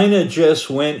it kind of just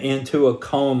went into a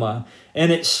coma,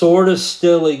 and it sort of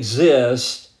still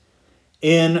exists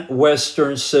in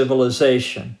Western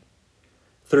civilization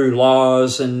through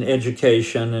laws and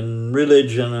education and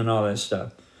religion and all that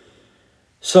stuff.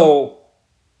 So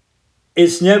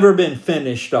it's never been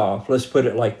finished off, let's put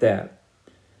it like that.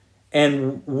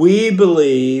 And we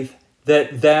believe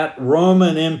that that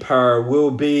Roman Empire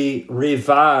will be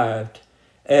revived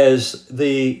as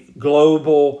the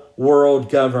global world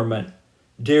government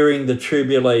during the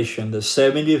tribulation, the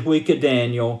 70th week of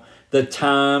Daniel, the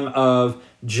time of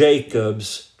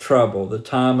Jacob's trouble, the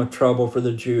time of trouble for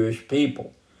the Jewish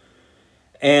people.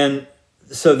 And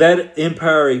so that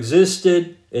empire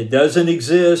existed, it doesn't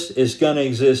exist, it's going to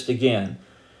exist again.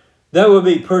 That would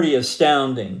be pretty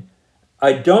astounding.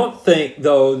 I don't think,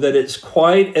 though, that it's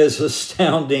quite as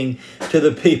astounding to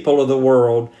the people of the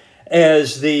world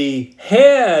as the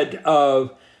head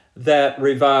of that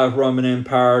revived Roman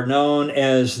Empire, known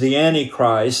as the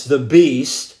Antichrist, the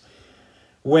beast,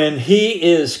 when he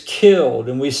is killed.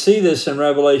 And we see this in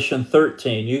Revelation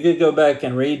 13. You could go back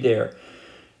and read there.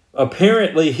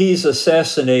 Apparently, he's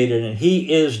assassinated and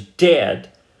he is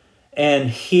dead, and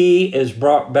he is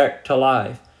brought back to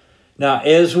life. Now,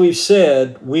 as we've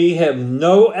said, we have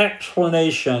no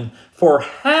explanation for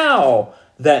how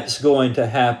that's going to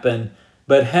happen,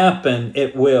 but happen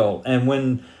it will. And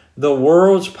when the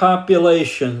world's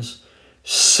populations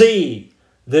see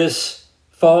this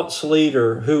false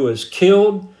leader who is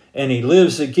killed and he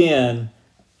lives again,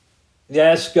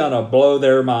 that's going to blow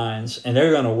their minds, and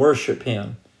they're going to worship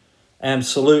him.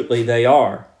 Absolutely, they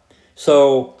are.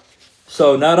 So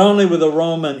not only will the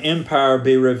Roman Empire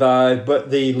be revived,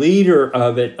 but the leader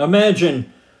of it.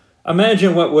 Imagine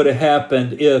what would have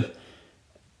happened if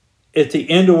at the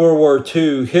end of World War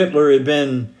II, Hitler had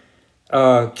been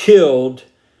killed.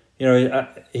 You know,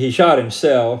 he shot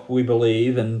himself, we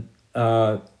believe, and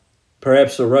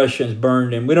perhaps the Russians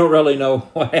burned him. We don't really know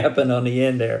what happened on the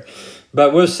end there.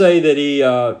 But we'll say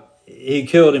that he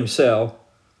killed himself,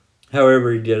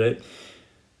 however he did it.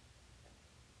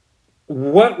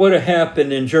 What would have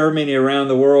happened in Germany around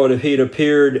the world if he'd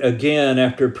appeared again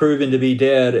after proving to be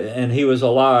dead and he was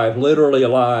alive, literally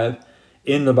alive,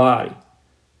 in the body?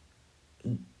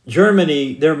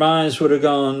 Germany, their minds would have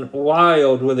gone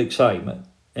wild with excitement,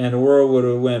 and the world would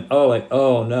have went,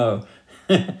 oh no.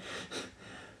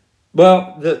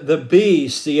 Well, the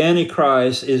beast, the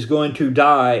Antichrist, is going to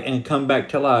die and come back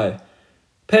to life.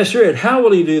 Pastor Ed, how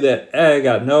will he do that? I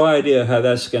got no idea how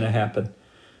that's going to happen.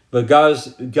 But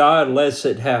God lets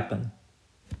it happen.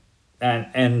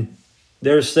 And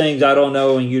there's things I don't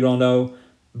know and you don't know,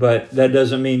 but that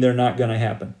doesn't mean they're not going to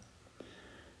happen.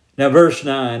 Now, verse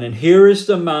 9, and here is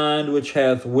the mind which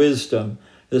hath wisdom.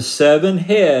 The 7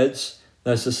 heads,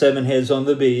 that's the 7 heads on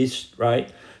the beast,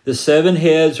 right? The 7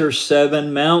 heads are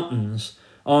 7 mountains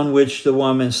on which the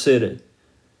woman sitteth.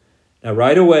 Now,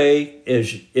 right away,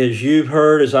 as you've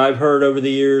heard, as I've heard over the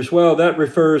years, well, that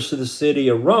refers to the city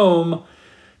of Rome,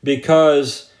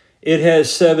 because it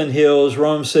has 7 hills.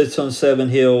 Rome sits on 7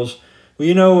 hills. Well,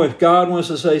 you know, if God wants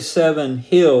to say 7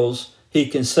 hills, he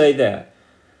can say that.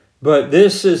 But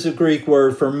this is the Greek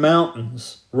word for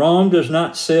mountains. Rome does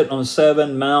not sit on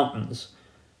 7 mountains.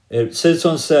 It sits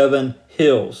on 7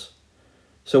 hills.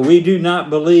 So we do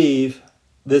not believe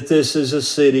that this is a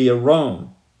city of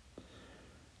Rome.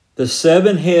 The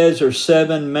 7 heads are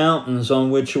 7 mountains on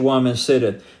which a woman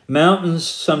sitteth. Mountains,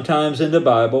 sometimes in the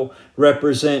Bible,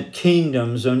 represent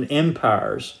kingdoms and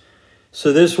empires.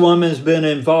 So this woman's been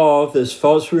involved, this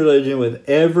false religion, with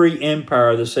every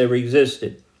empire that's ever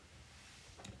existed.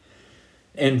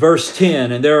 In verse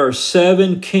 10, and there are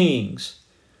 7 kings,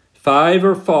 5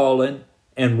 are fallen,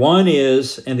 and 1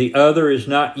 is, and the other is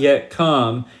not yet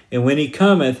come. And when he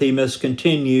cometh, he must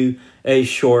continue a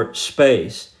short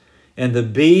space. And the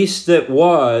beast that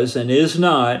was and is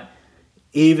not,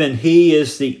 even he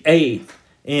is the 8th,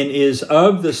 and is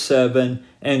of the 7,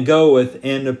 and goeth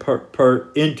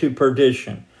into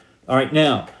perdition. All right,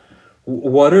 now,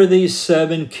 what are these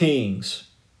 7 kings?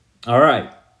 All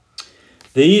right,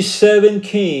 these 7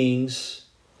 kings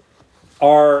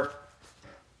are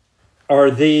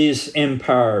these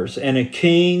empires, and a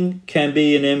king can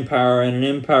be an empire, and an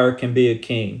empire can be a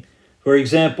king. For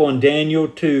example, in Daniel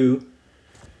 2,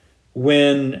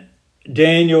 when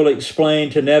Daniel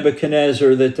explained to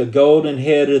Nebuchadnezzar that the golden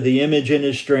head of the image in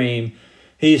his dream,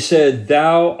 he said,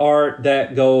 "Thou art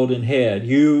that golden head."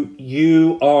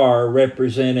 You are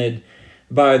represented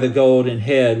by the golden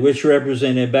head, which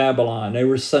represented Babylon. They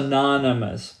were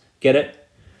synonymous. Get it?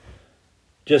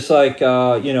 Just like,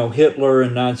 Hitler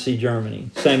and Nazi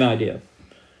Germany. Same idea.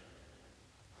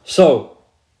 So,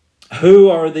 Who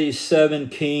are these 7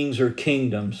 kings or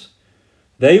kingdoms?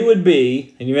 They would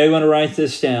be, and you may want to write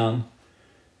this down,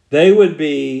 they would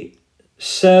be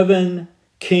 7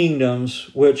 kingdoms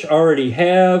which already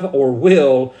have or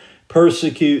will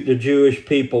persecute the Jewish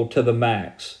people to the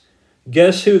max.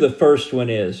 Guess who the first one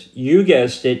is? You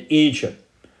guessed it, Egypt.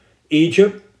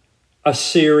 Egypt,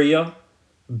 Assyria,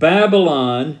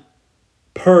 Babylon,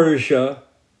 Persia,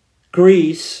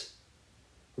 Greece,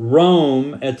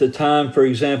 Rome at the time, for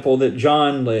example, that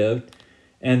John lived,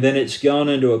 and then it's gone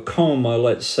into a coma,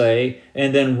 let's say,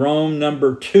 and then Rome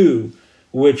number 2,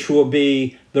 which will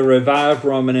be the revived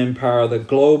Roman Empire, the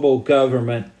global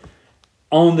government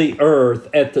on the earth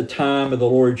at the time of the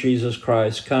Lord Jesus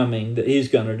Christ coming, that he's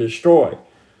going to destroy.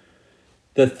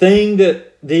 The thing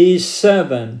that these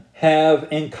 7 have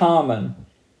in common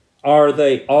are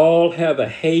they all have a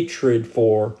hatred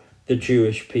for the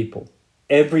Jewish people.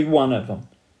 Every one of them.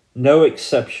 No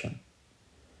exception.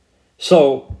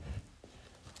 So,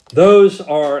 those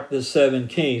are the 7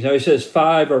 kings. Now he says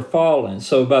 5 are fallen.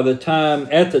 So at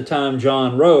the time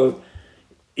John wrote,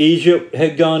 Egypt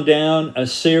had gone down,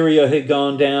 Assyria had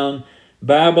gone down,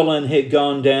 Babylon had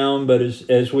gone down, but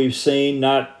as we've seen,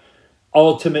 not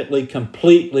ultimately,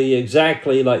 completely,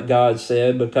 exactly like God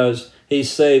said, because he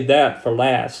saved that for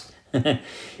last.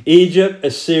 Egypt,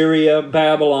 Assyria,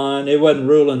 Babylon, it wasn't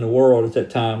ruling the world at that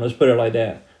time, let's put it like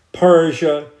that.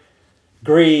 Persia,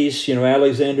 Greece,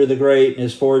 Alexander the Great and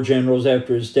his 4 generals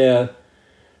after his death,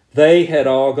 they had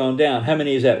all gone down. How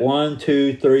many is that? 1,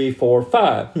 2, 3, 4,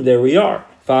 5. There we are.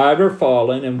 5 are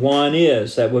fallen and 1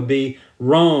 is. That would be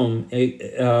Rome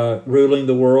ruling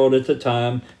the world at the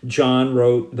time John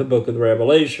wrote the book of the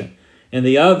Revelation. And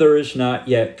the other is not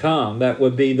yet come. That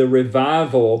would be the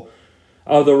revival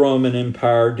of the Roman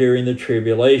Empire during the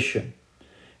tribulation.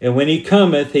 And when he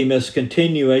cometh, he must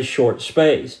continue a short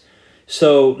space.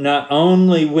 So not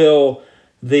only will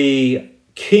the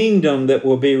kingdom that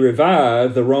will be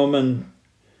revived, the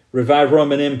revived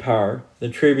Roman Empire, the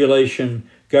tribulation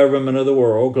government of the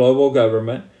world, global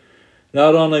government,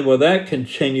 not only will that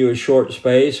continue a short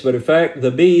space, but in fact,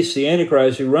 the beast, the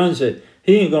Antichrist who runs it,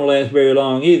 he ain't going to last very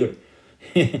long either.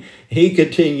 He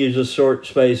continues a short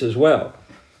space as well.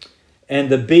 And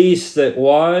the beast that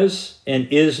was and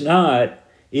is not,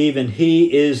 even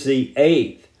he is the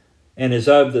 8th, and is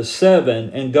of the 7,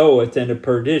 and goeth into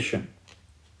perdition.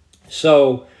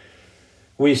 So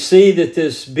we see that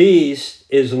this beast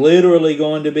is literally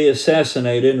going to be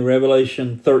assassinated in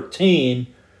Revelation 13.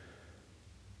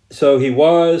 So he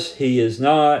was, he is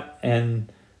not, and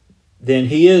then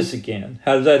he is again.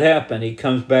 How does that happen? He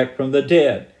comes back from the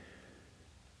dead.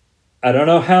 I don't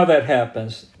know how that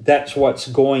happens. That's what's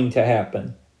going to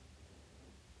happen.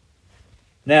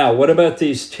 Now, what about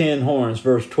these 10 horns?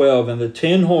 Verse 12, and the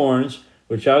 10 horns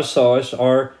which thou sawest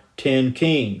are 10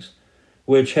 kings,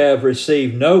 which have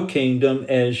received no kingdom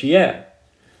as yet,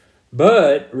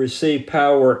 but receive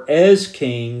power as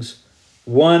kings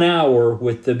 1 hour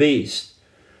with the beast.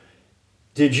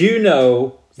 Did you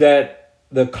know that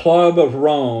the Club of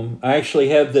Rome, I actually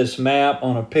have this map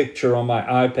on a picture on my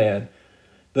iPad,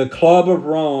 the Club of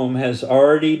Rome has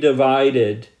already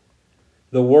divided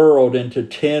the world into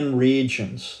 10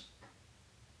 regions.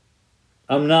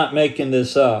 I'm not making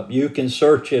this up. You can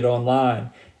search it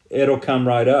online. It'll come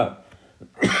right up.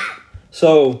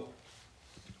 So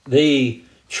the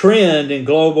trend in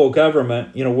global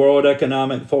government, World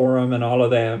Economic Forum and all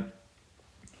of that,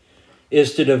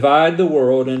 is to divide the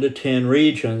world into 10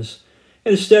 regions.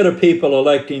 Instead of people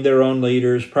electing their own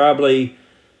leaders, probably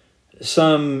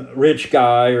some rich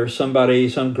guy or somebody,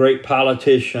 some great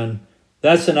politician.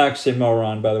 That's an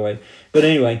oxymoron, by the way. But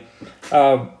anyway,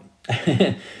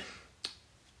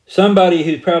 somebody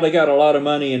who's probably got a lot of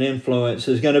money and influence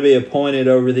is going to be appointed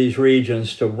over these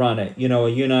regions to run it, a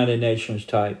United Nations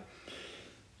type.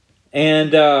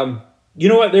 And you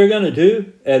know what they're going to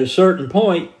do? At a certain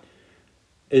point,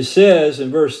 it says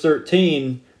in verse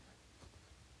 13,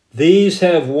 these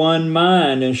have one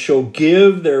mind and shall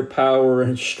give their power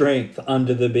and strength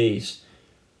unto the beast.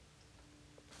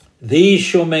 These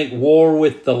shall make war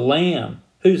with the Lamb.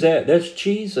 Who's that? That's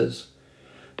Jesus.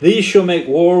 These shall make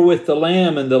war with the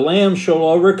Lamb, and the Lamb shall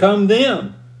overcome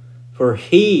them. For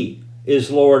he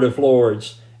is Lord of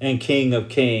lords and King of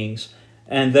kings,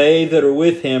 and they that are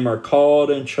with him are called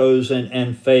and chosen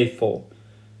and faithful.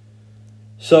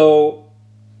 So,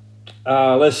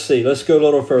 let's see. Let's go a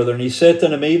little further. And he said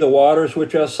unto me, the waters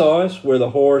which thou sawest, where the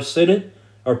whore sitteth,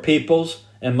 are peoples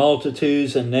and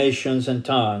multitudes and nations and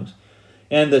tongues.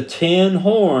 And the 10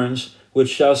 horns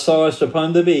which thou sawest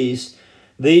upon the beast,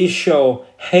 these shall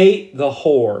hate the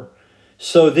whore.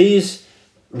 So these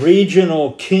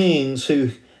regional kings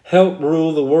who help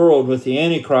rule the world with the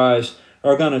Antichrist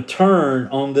are going to turn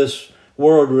on this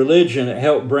world religion that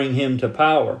helped bring him to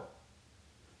power,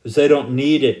 because they don't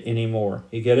need it anymore.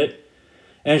 You get it?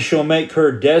 And she'll make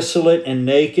her desolate and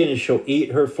naked, and she'll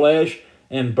eat her flesh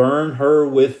and burn her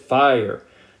with fire.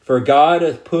 For God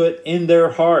hath put in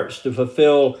their hearts to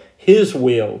fulfill his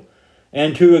will,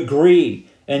 and to agree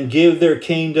and give their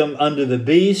kingdom unto the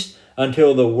beast,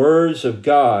 until the words of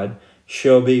God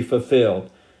shall be fulfilled.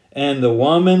 And the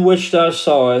woman which thou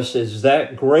sawest is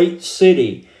that great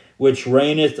city which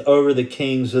reigneth over the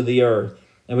kings of the earth.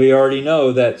 And we already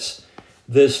know that's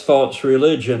this false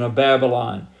religion of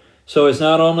Babylon. So it's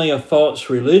not only a false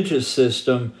religious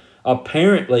system,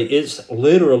 apparently it's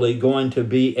literally going to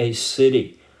be a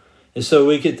city. And so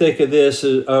we could think of this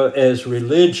as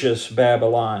religious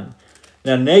Babylon.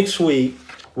 Now next week,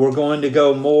 we're going to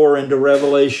go more into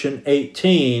Revelation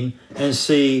 18 and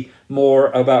see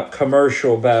more about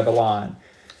commercial Babylon.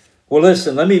 Well,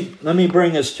 listen, let me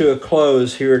bring us to a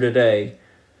close here today.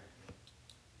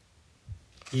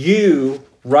 You,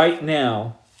 right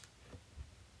now,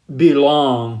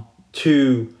 belong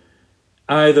to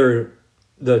either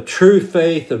the true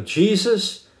faith of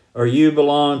Jesus, or you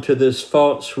belong to this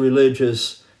false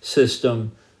religious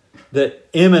system that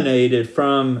emanated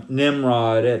from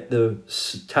Nimrod at the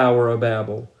Tower of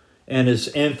Babel and has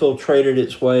infiltrated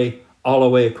its way all the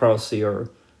way across the earth.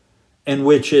 And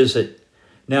which is it?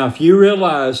 Now, if you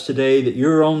realize today that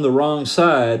you're on the wrong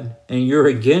side and you're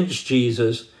against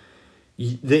Jesus,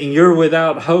 then you're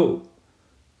without hope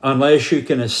unless you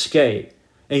can escape.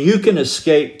 And you can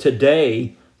escape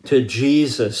today to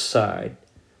Jesus' side.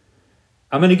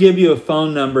 I'm going to give you a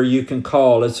phone number you can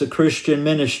call. It's a Christian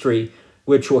ministry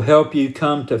which will help you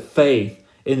come to faith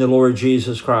in the Lord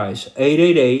Jesus Christ.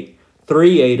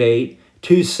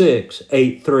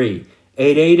 888-388-2683.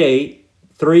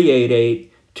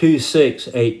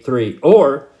 888-388-2683.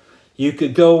 Or you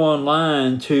could go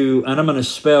online to, and I'm going to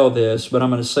spell this, but I'm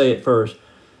going to say it first,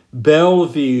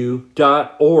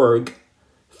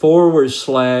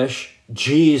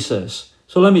 bellevue.org/Jesus.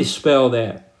 So let me spell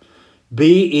that.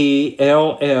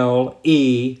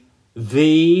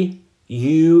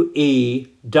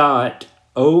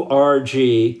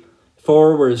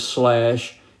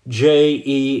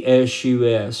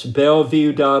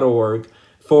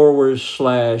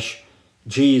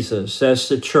 Bellevue.org/Jesus. That's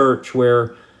the church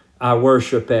where I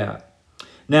worship at.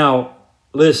 Now,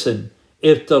 listen,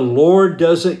 if the Lord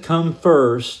doesn't come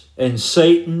first, and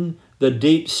Satan, the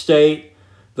deep state,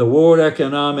 the World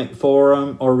Economic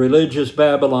Forum, or religious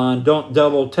Babylon don't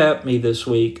double tap me this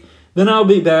week, then I'll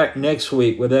be back next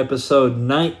week with episode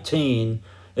 19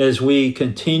 as we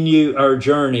continue our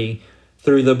journey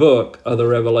through the book of the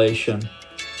Revelation.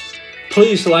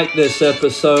 Please like this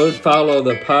episode, follow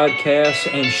the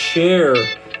podcast, and share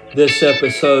this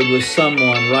episode with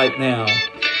someone right now.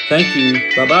 Thank you.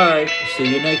 Bye-bye.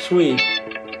 See you next week.